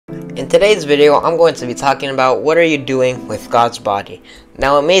In today's video, I'm going to be talking about what are you doing with God's body.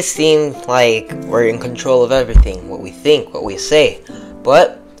 Now, it may seem like we're in control of everything, what we think, what we say,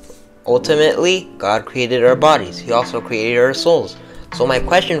 but ultimately, God created our bodies. He also created our souls. So my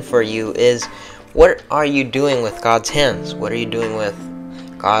question for you is, what are you doing with God's hands? What are you doing with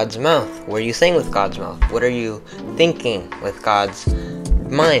God's mouth? What are you saying with God's mouth? What are you thinking with God's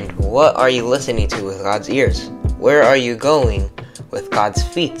mind? What are you listening to with God's ears? Where are you going with God's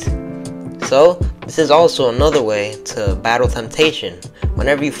feet? So, this is also another way to battle temptation.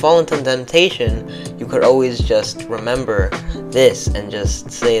 Whenever you fall into temptation, you could always just remember this and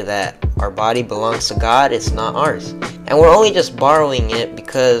just say that our body belongs to God, it's not ours. And we're only just borrowing it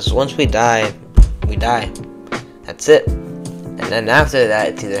because once we die, we die. That's it. And then after that,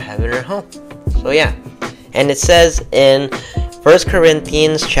 it's either heaven or hell. So yeah. And it says in 1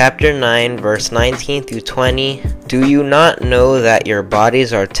 Corinthians chapter 9, verse 19 through 20, "Do you not know that your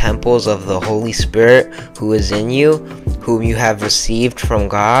bodies are temples of the Holy Spirit who is in you, whom you have received from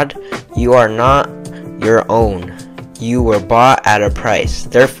God? You are not your own. You were bought at a price.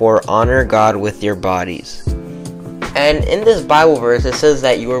 Therefore, honor God with your bodies." And in this Bible verse, it says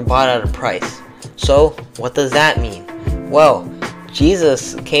that you were bought at a price. So, what does that mean? Well,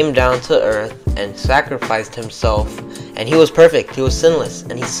 Jesus came down to earth and sacrificed himself, and he was perfect, he was sinless,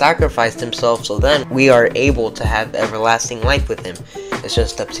 and he sacrificed himself so then we are able to have everlasting life with him. It's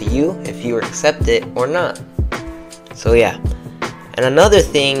just up to you if you accept it or not. So yeah. And another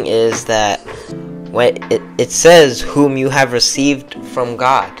thing is that when it says whom you have received from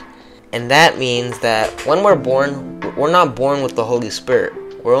God, and that means that when we're born, we're not born with the Holy Spirit.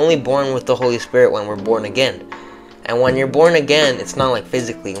 We're only born with the Holy Spirit when we're born again. And when you're born again, it's not like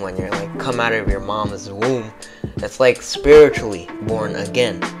physically when you're like come out of your mom's womb. It's like spiritually born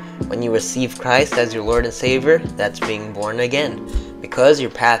again. When you receive Christ as your Lord and Savior, that's being born again. Because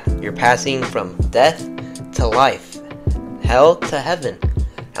you're passing from death to life, hell to heaven.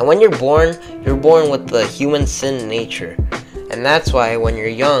 And when you're born with the human sin nature. And that's why when you're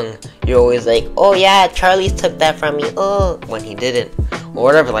young, you're always like, oh yeah, Charlie took that from me, oh, when he didn't. Or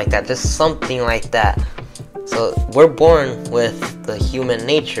whatever like that, just something like that. So we're born with the human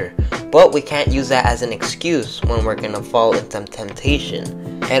nature, but we can't use that as an excuse when we're going to fall into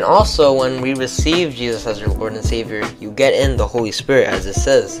temptation. And also when we receive Jesus as your Lord and Savior, you get in the Holy Spirit as it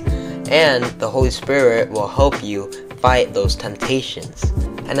says. And the Holy Spirit will help you fight those temptations.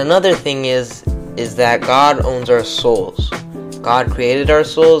 And another thing is that God owns our souls. God created our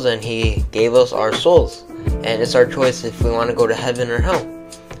souls and He gave us our souls. And it's our choice if we want to go to heaven or hell.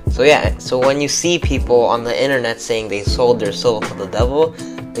 So yeah, so when you see people on the internet saying they sold their soul to the devil,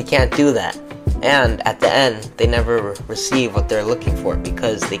 they can't do that. And at the end, they never receive what they're looking for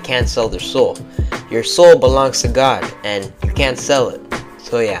because they can't sell their soul. Your soul belongs to God and you can't sell it.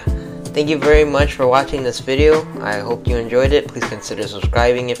 So yeah, thank you very much for watching this video. I hope you enjoyed it. Please consider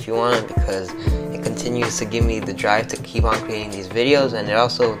subscribing if you want because it continues to give me the drive to keep on creating these videos, and it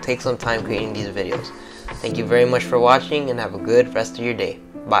also takes some time creating these videos. Thank you very much for watching and have a good rest of your day.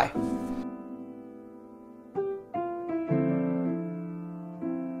 Bye.